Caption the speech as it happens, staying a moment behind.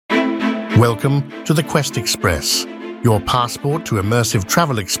Welcome to the Quest Express, your passport to immersive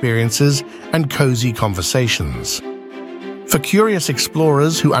travel experiences and cozy conversations. For curious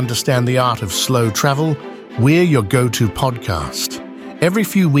explorers who understand the art of slow travel, we're your go-to podcast. Every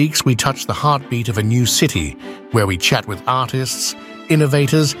few weeks, we touch the heartbeat of a new city, where we chat with artists,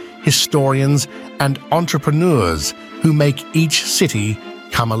 innovators, historians, and entrepreneurs who make each city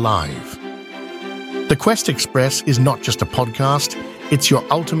come alive. The Quest Express is not just a podcast, it's your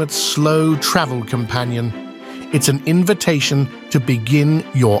ultimate slow travel companion. It's an invitation to begin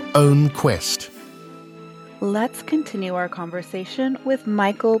your own quest. Let's continue our conversation with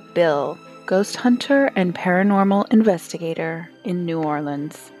Michael Bill, ghost hunter and paranormal investigator in New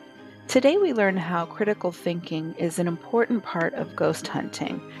Orleans. Today we learn how critical thinking is an important part of ghost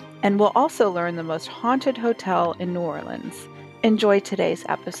hunting, and we'll also learn the most haunted hotel in New Orleans. Enjoy today's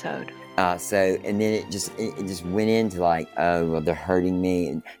episode. And then it just went into like, oh, well, they're hurting me.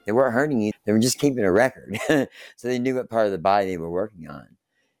 And they weren't hurting you. They were just keeping a record. So they knew what part of the body they were working on.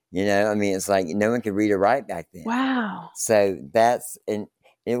 You know, I mean, it's like no one could read or write back then. Wow. So and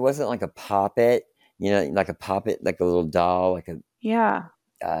it wasn't like a puppet, you know, like a puppet, like a little doll, Yeah.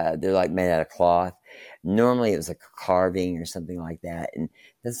 They're like made out of cloth. Normally it was like a carving or something like that. And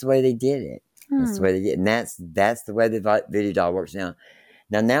that's the way they did it. That's the way they did it. And that's the way the voodoo doll works now.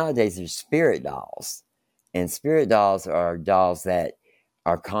 Now, nowadays, there's spirit dolls. And spirit dolls are dolls that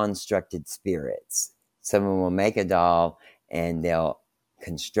are constructed spirits. Someone will make a doll, and they'll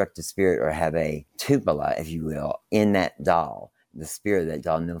construct a spirit or have a tupela, if you will, in that doll, the spirit of that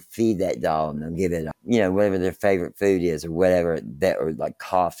doll. And they'll feed that doll, and they'll give it, whatever their favorite food is or whatever, or like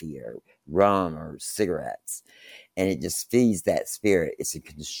coffee or rum or cigarettes. And it just feeds that spirit. It's a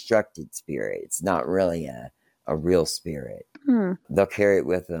constructed spirit. It's not really a real spirit. They'll carry it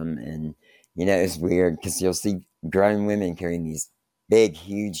with them, and it's weird because you'll see grown women carrying these big,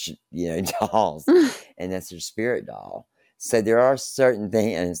 huge, dolls, and that's their spirit doll. So there are certain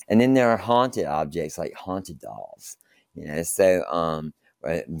things, and then there are haunted objects like haunted dolls.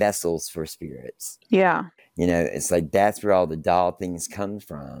 Vessels for spirits. Yeah. It's like that's where all the doll things come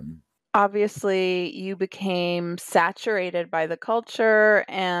from. Obviously, you became saturated by the culture,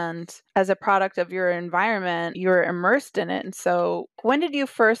 and as a product of your environment, you're immersed in it. And so when did you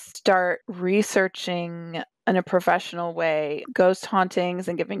first start researching in a professional way ghost hauntings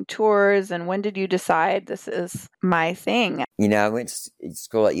and giving tours? And when did you decide this is my thing? I went to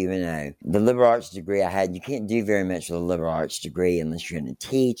school at UNO. The liberal arts degree I had, you can't do very much with a liberal arts degree unless you're going to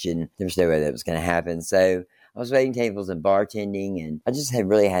teach, and there was no way that was going to happen. So I was waiting tables and bartending, and I just had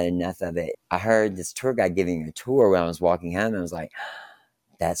really had enough of it. I heard this tour guide giving a tour when I was walking home, and I was like,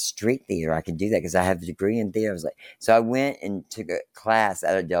 that's street theater. I could do that because I have a degree in theater. So I went and took a class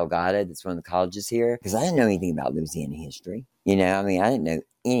out of Delgado. That's one of the colleges here, because I didn't know anything about Louisiana history. I didn't know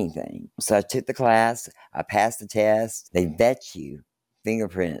anything. So I took the class. I passed the test. They vet you,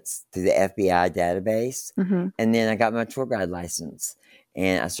 fingerprints, through the FBI database. Mm-hmm. And then I got my tour guide license,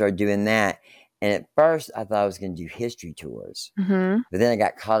 and I started doing that. And at first, I thought I was going to do history tours. Mm-hmm. But then I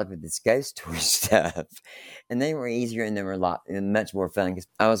got caught up with this ghost tour stuff. And they were easier, and they were much more fun. Because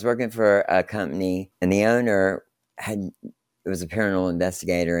I was working for a company, and the owner was a paranormal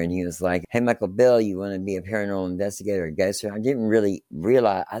investigator. And he was like, hey, Michael Bill, you want to be a paranormal investigator or a ghost hunter? I didn't really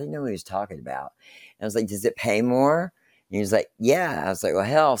realize. I didn't know what he was talking about. And I was like, does it pay more? And he was like, yeah. I was like, well,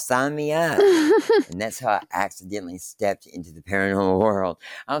 hell, sign me up. And that's how I accidentally stepped into the paranormal world.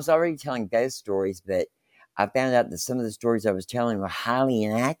 I was already telling ghost stories, but I found out that some of the stories I was telling were highly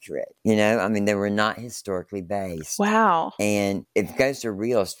inaccurate. They were not historically based. Wow. And if ghosts are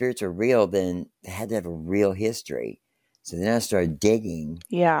real, if spirits are real, then they had to have a real history. So then I started digging.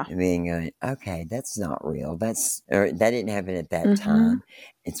 Yeah. And being going, okay, that's not real. That didn't happen at that time.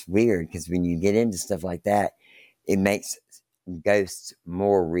 It's weird because when you get into stuff like that, it makes ghosts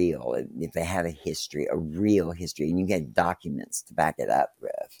more real if they have a real history, and you get documents to back it up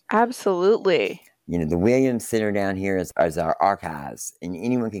with. Absolutely. The Williams Center down here is our archives, and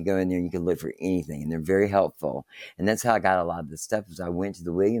anyone can go in there and you can look for anything, and they're very helpful. And that's how I got a lot of the stuff. Was I went to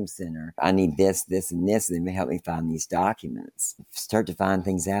the Williams Center. I need this, this, and this, and they help me find these documents. Start to find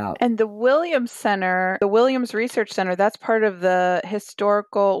things out. And the Williams Center, the Williams Research Center, that's part of the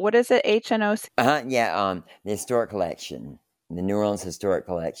historical. What is it? HNOC. The historic collection, the New Orleans Historic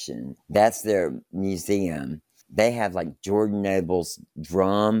Collection. That's their museum. They have like Jordan Noble's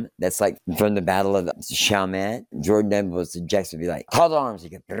drum. That's like from the Battle of Chalmette. Jordan Noble was the Jackson would be like, call to arms.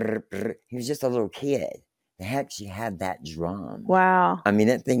 He'd go, brr, brr. He was just a little kid. They actually had that drum. Wow.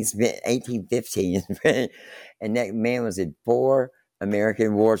 That thing's been 1815. And that man was in 4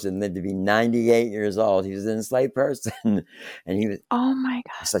 American wars and lived to be 98 years old. He was an enslaved person. And he was, oh my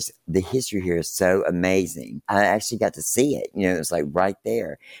God. it's like, the history here is so amazing. I actually got to see it. You know, it was like right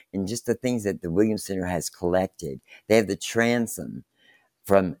there. And just the things that the Williams Center has collected. They have the transom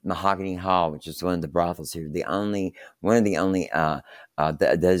from Mahogany Hall, which is one of the brothels here. One of the only,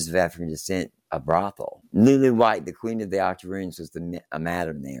 those of African descent, a brothel. Lulu White, the queen of the octoroons, was a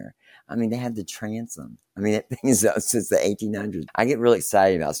madam there. I mean, they have the transom. I mean, that thing is since the 1800s. I get really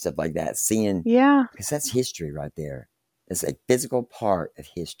excited about stuff like that, because that's history right there. It's a physical part of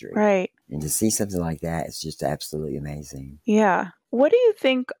history. Right. And to see something like that, it's just absolutely amazing. Yeah. What do you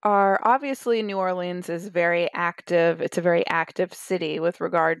think obviously New Orleans is very active. It's a very active city with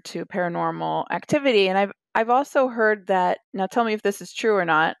regard to paranormal activity. And I've also heard that, now tell me if this is true or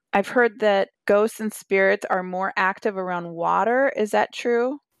not. I've heard that ghosts and spirits are more active around water. Is that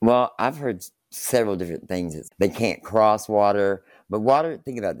true? Well, I've heard several different things. They can't cross water. But water,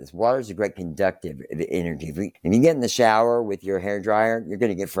 think about this. Water is a great conductive energy. If you get in the shower with your hair dryer, you're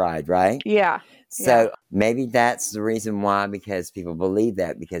going to get fried, right? Yeah. So maybe that's the reason why, because people believe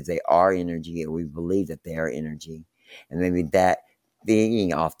that, because they are energy, or we believe that they are energy. And maybe that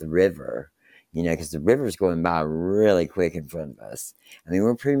feeding off the river, because the river is going by really quick in front of us. I mean,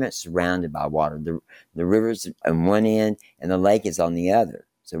 we're pretty much surrounded by water. The river's on one end and the lake is on the other.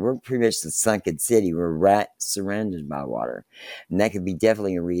 So we're pretty much the sunken city. We're right surrounded by water. And that could be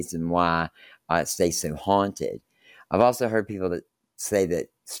definitely a reason why it stays so haunted. I've also heard people that say that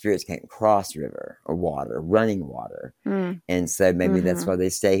spirits can't cross river or water, running water. And so maybe that's why they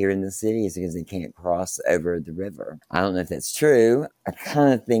stay here in the city, is because they can't cross over the river. I don't know if that's true. I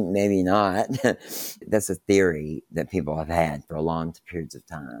kind of think maybe not. That's a theory that people have had for long periods of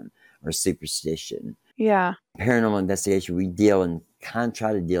time, or superstition. Yeah. Paranormal investigation, we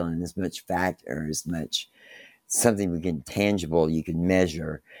try to deal in as much fact, or as much something tangible you can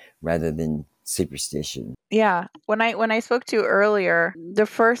measure, rather than superstition. Yeah. When I spoke to you earlier, the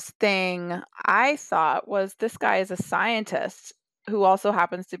first thing I thought was, this guy is a scientist who also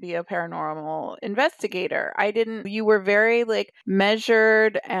happens to be a paranormal investigator. You were very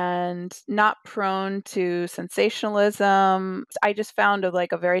measured and not prone to sensationalism. I just found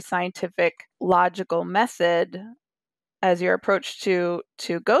a very scientific, logical method as your approach to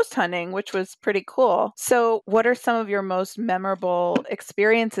ghost hunting, which was pretty cool. So what are some of your most memorable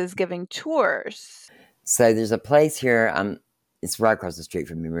experiences giving tours? So there's a place here, it's right across the street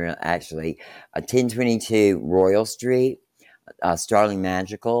from me, actually, 1022 Royal Street, Starling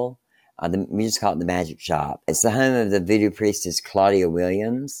Magical. We just call it the Magic Shop. It's the home of the voodoo priestess Claudia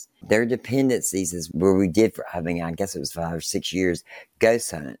Williams. Their dependencies is where we did, I guess it was 5 or 6 years, ghost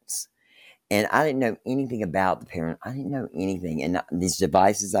hunts. And I didn't know anything about the parent. I didn't know anything. And these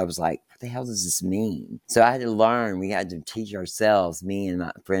devices, I was like, what the hell does this mean? So I had to learn. We had to teach ourselves, me and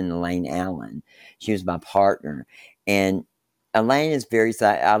my friend Elaine Allen. She was my partner. And Elaine is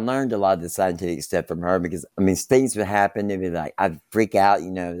I learned a lot of the scientific stuff from her, because, things would happen. They'd be like, I'd freak out,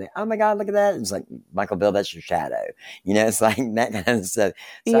 like, oh my God, look at that. It's like, Michael Bill, that's your shadow. It's like that kind of stuff.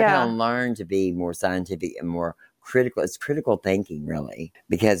 So I kind of learned to be more scientific and more critical. It's critical thinking, really,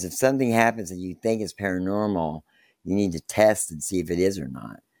 because if something happens that you think is paranormal, you need to test and see if it is or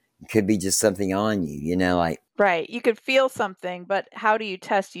not. It could be just something on you, Right. You could feel something, but how do you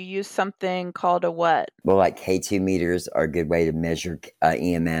test? You use something called a what? Well, like K2 meters are a good way to measure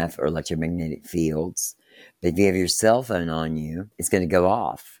EMF, or electromagnetic fields. But if you have your cell phone on you, it's going to go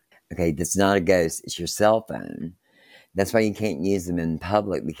off. Okay, that's not a ghost. It's your cell phone. That's why you can't use them in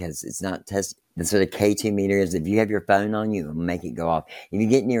public, because it's not tested. That's what a K2 meter is. If you have your phone on you, it'll make it go off. If you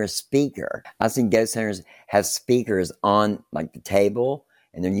get near a speaker, I've seen ghost hunters have speakers on the table,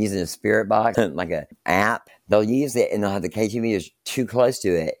 and they're using a spirit box, like an app. They'll use it, and they'll have the K2 meters too close to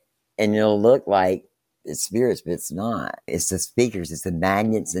it, and it'll look like it's spirits, but it's not. It's the speakers. It's the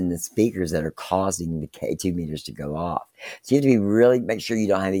magnets in the speakers that are causing the K2 meters to go off. So you have to make sure you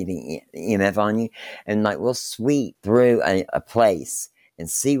don't have anything EMF on you. And we'll sweep through a place and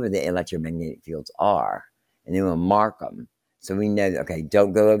see where the electromagnetic fields are. And then we'll mark them. So we know, okay,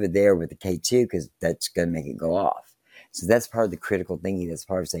 don't go over there with the K2, because that's going to make it go off. So that's part of the critical thinking. That's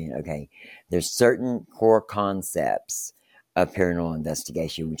part of saying, okay, there's certain core concepts of paranormal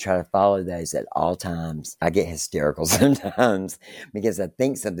investigation. We try to follow those at all times. I get hysterical sometimes because I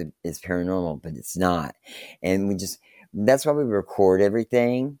think something is paranormal, but it's not. And that's why we record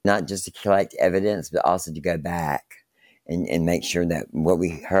everything, not just to collect evidence, but also to go back and make sure that what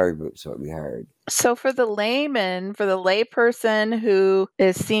we heard was what we heard. So for the layperson who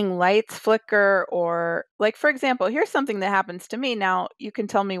is seeing lights flicker, or for example, here's something that happens to me. Now you can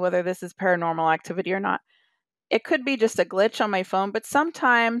tell me whether this is paranormal activity or not. it could be just a glitch on my phone, but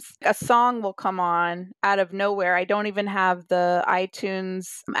sometimes a song will come on out of nowhere. I don't even have the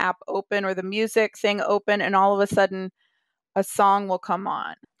iTunes app open or the music thing open, and all of a sudden a song will come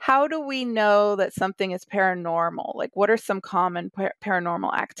on. How do we know that something is paranormal? Like, what are some common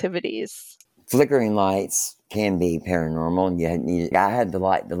paranormal activities? Flickering lights can be paranormal. I had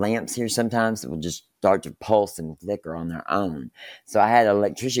the lamps here sometimes that will just start to pulse and flicker on their own. So I had an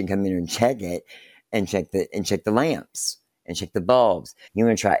electrician come in and check it, and check the lamps and check the bulbs. You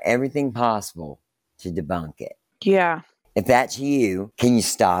want to try everything possible to debunk it. Yeah. If that's you, can you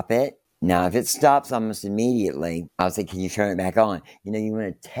stop it? Now, if it stops almost immediately, I'll say, can you turn it back on? You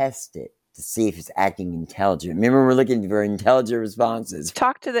want to test it to see if it's acting intelligent. Remember, we're looking for intelligent responses.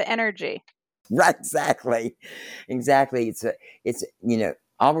 Talk to the energy. Right, exactly. It's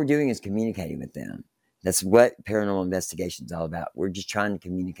all we're doing is communicating with them. That's what paranormal investigation is all about. We're just trying to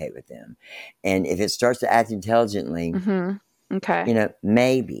communicate with them. And if it starts to act intelligently, okay,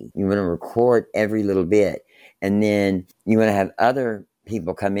 maybe you want to record every little bit. And then you want to have other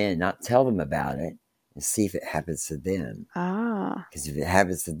people come in and not tell them about it and see if it happens to them. Because if it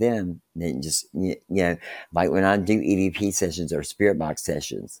happens to them, then just, like when I do EVP sessions or spirit box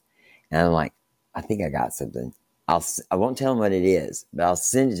sessions, and I'm like, I think I got something. I won't tell them what it is, but I'll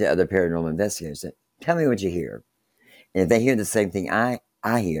send it to other paranormal investigators. Tell me what you hear. And if they hear the same thing I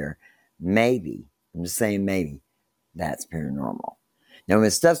hear, maybe, I'm just saying maybe, that's paranormal. Now, when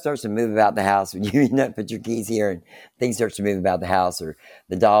stuff starts to move about the house, when you put your keys here and things start to move about the house, or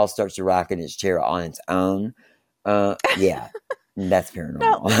the doll starts to rock in its chair on its own, yeah, that's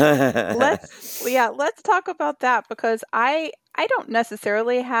paranormal. Let's talk about that, because I don't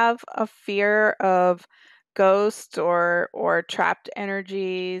necessarily have a fear of ghosts or trapped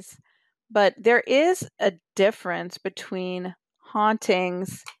energies, but there is a difference between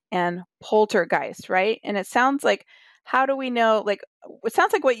hauntings and poltergeist, right? And it sounds like, how do we know, like, it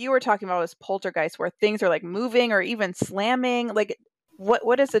sounds like what you were talking about was poltergeist, where things are like moving or even slamming. Like,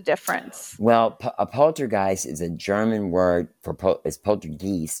 what is the difference? Well, a poltergeist is a German word for is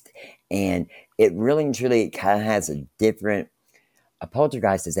poltergeist, and it really and truly kind of has a different. A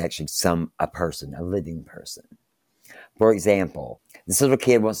poltergeist is actually a person, a living person. For example, this little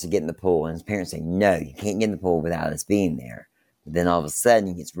kid wants to get in the pool, and his parents say, "No, you can't get in the pool without us being there." But then all of a sudden,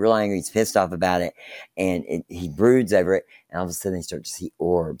 he gets real angry. He's pissed off about it, and he broods over it. And all of a sudden, they start to see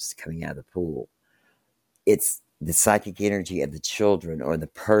orbs coming out of the pool. It's the psychic energy of the children or the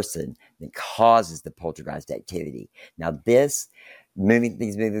person that causes the poltergeist activity. Now, things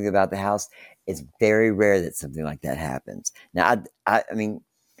moving about the house, it's very rare that something like that happens. Now, I mean,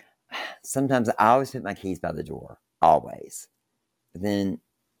 sometimes I always put my keys by the door, always. But then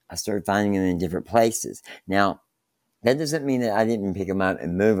I started finding them in different places. Now, that doesn't mean that I didn't pick them up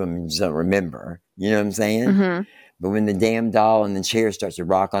and move them and just don't remember. You know what I'm saying? Mm-hmm. But when the damn doll in the chair starts to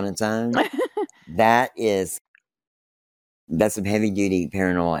rock on its own, that's some heavy-duty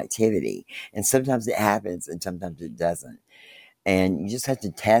paranormal activity. And sometimes it happens and sometimes it doesn't. And you just have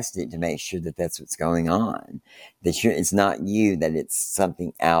to test it to make sure that that's what's going on. That it's not you, that it's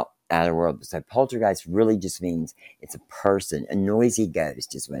something out of the world. So poltergeist really just means it's a person. A noisy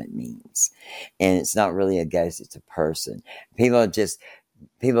ghost is what it means. And it's not really a ghost, it's a person. People have just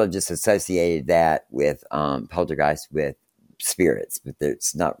associated that with poltergeist with spirits, but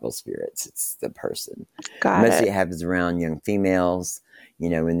it's not real spirits, it's the person. Mostly it happens around young females,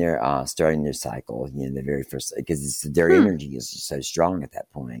 when they're starting their cycle, the very first, because their energy is so strong at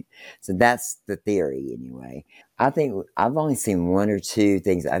that point. So that's the theory anyway. I think I've only seen one or two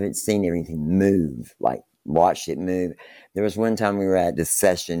things. I haven't seen everything move, like watched it move. There was one time we were at this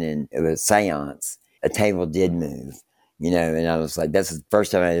session and it was a seance. A table did move, and I was like, that's the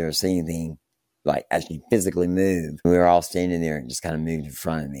first time I'd ever seen anything like actually physically move. We were all standing there and just kind of moved in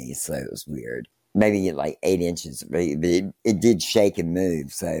front of me. So it was weird. Maybe like 8 inches, but it did shake and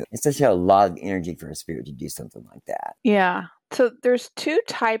move. So it's such a lot of energy for a spirit to do something like that. Yeah. So there's two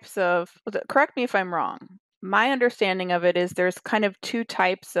types of, correct me if I'm wrong. My understanding of it is there's kind of two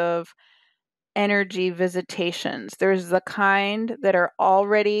types of energy visitations. There's the kind that are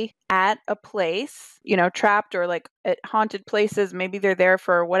already at a place, trapped or like at haunted places. Maybe they're there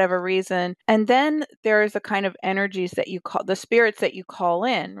for whatever reason. And then there's the kind of energies that you call the spirits that you call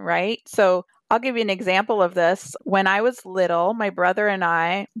in, right? So I'll give you an example of this. When I was little, my brother and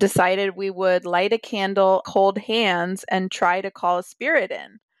I decided we would light a candle, hold hands, and try to call a spirit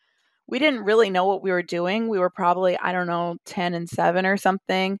in. We didn't really know what we were doing. We were probably, 10 and 7 or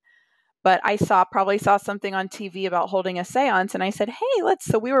something. But I probably saw something on TV about holding a seance. And I said, hey,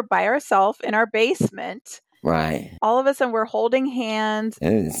 so we were by ourselves in our basement Right. All of a sudden, we're holding hands.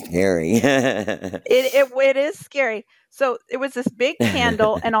 It's scary. It is scary. So it was this big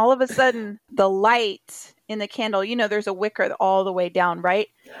candle, and all of a sudden, the light in the candle, there's a wicker all the way down, right?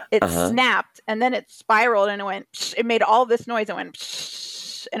 It snapped, and then it spiraled, and it went, psh, it made all this noise. It went,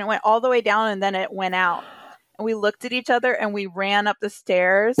 psh, and it went all the way down, and then it went out. And we looked at each other, and we ran up the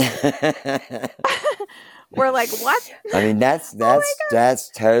stairs. We're like, what? I mean, that's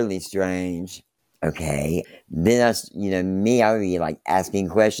totally strange. Okay. Then I would be like asking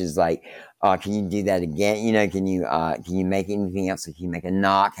questions like, can you do that again? Can you make anything else? Can you make a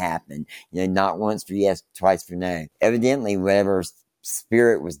knock happen? Knock once for yes, twice for no. Evidently, whatever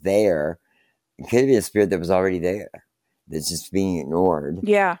spirit was there, it could be a spirit that was already there. That's just being ignored.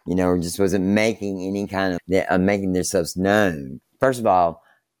 Yeah. Or just wasn't making any kind of, making themselves known. First of all,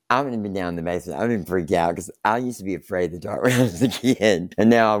 I wouldn't have been down in the basement. I would have been freaked out because I used to be afraid of the dark when I was a kid. And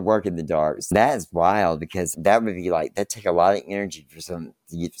now I work in the dark. So that is wild because that would be like, that'd take a lot of energy for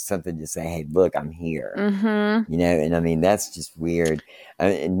something to say, hey, look, I'm here. Mm-hmm. And I mean, that's just weird.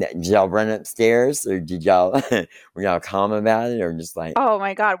 Did y'all run upstairs or were y'all calm about it or just like? Oh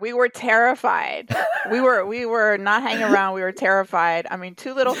my God, we were terrified. we were not hanging around. We were terrified. I mean,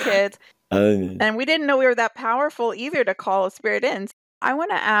 2 little kids. And we didn't know we were that powerful either to call a spirit in. I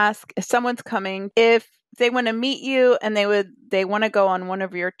want to ask if someone's coming, if they want to meet you and they want to go on one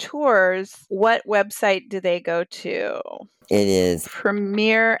of your tours, what website do they go to? It is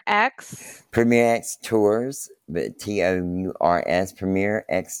Premier X Tours, but TOURS,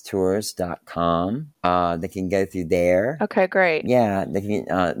 PremierXTours.com. They can go through there. Okay, great. Yeah, they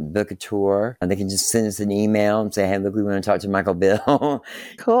can book a tour. They can just send us an email and say, hey, look, we want to talk to Michael Bill.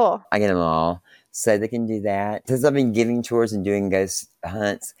 Cool. I get them all. So they can do that. Since I've been giving tours and doing ghost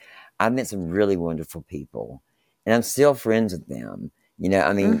hunts, I've met some really wonderful people. And I'm still friends with them.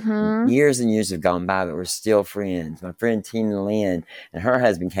 Years and years have gone by, but we're still friends. My friend Tina Lynn and her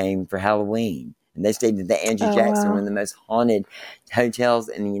husband came for Halloween. And they stayed at the Andrew Jackson, one of the most haunted hotels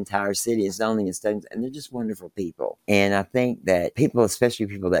in the entire city. It's only in Stones, and they're just wonderful people. And I think that people, especially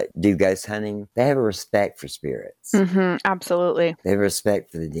people that do ghost hunting, they have a respect for spirits. Mm-hmm, absolutely. They have a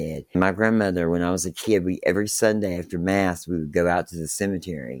respect for the dead. My grandmother, when I was a kid, every Sunday after Mass, we would go out to the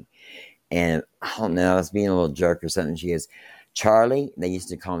cemetery. And I don't know, I was being a little jerk or something. She goes, Charlie, they used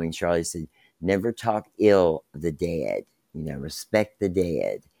to call me Charlie, said, never talk ill of the dead. Respect the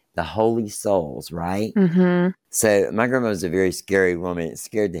dead. The holy souls, right? Mm-hmm. So my grandma was a very scary woman. It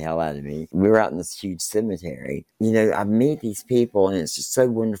scared the hell out of me. We were out in this huge cemetery. I meet these people, and it's just so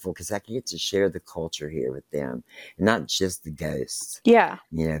wonderful because I get to share the culture here with them, and not just the ghosts. Yeah.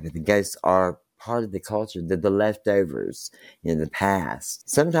 But the ghosts are part of the culture. They're the leftovers, the past.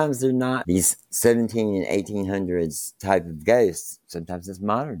 Sometimes they're not these 17 and 1800s type of ghosts. Sometimes it's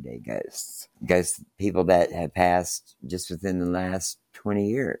modern day ghosts. Ghosts, people that have passed just within the last 20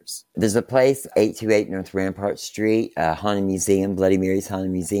 years. There's a place, 828 North Rampart Street, a haunted museum, Bloody Mary's Haunted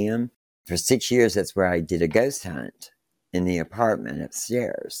Museum. For 6 years, that's where I did a ghost hunt in the apartment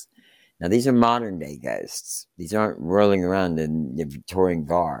upstairs. Now, these are modern day ghosts. These aren't rolling around in Victorian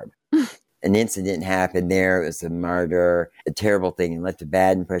garb. An incident happened there. It was a murder, a terrible thing, and left a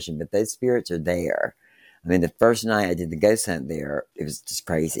bad impression. But those spirits are there. I mean, the first night I did the ghost hunt there, it was just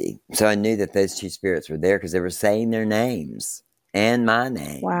crazy. So I knew that those 2 spirits were there because they were saying their names and my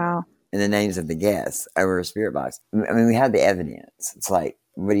name. Wow. And the names of the guests over a spirit box. I mean, we had the evidence. It's like,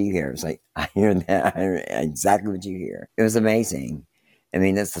 what do you hear? It's like, I hear that. I hear exactly what you hear. It was amazing. I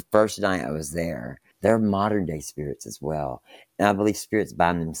mean, that's the first night I was there. There are modern day spirits as well. And I believe spirits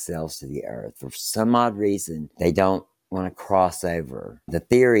bind themselves to the earth. For some odd reason, they don't want to cross over. The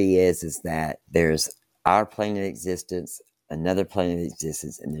theory is that there's our plane of existence, another plane of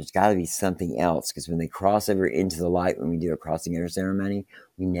existence, and there's got to be something else. Because when they cross over into the light, when we do a crossing over ceremony,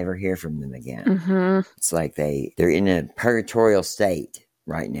 we never hear from them again. Mm-hmm. It's like they're in a purgatorial state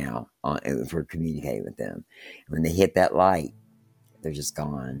right now if we're communicating with them. When they hit that light, they're just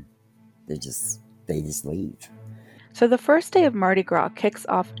gone. They just leave. So the first day of Mardi Gras kicks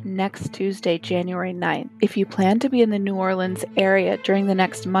off next Tuesday, January 9th. If you plan to be in the New Orleans area during the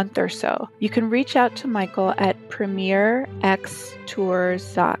next month or so, you can reach out to Michael at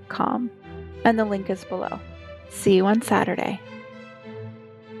PremierXTours.com, and the link is below. See you on Saturday.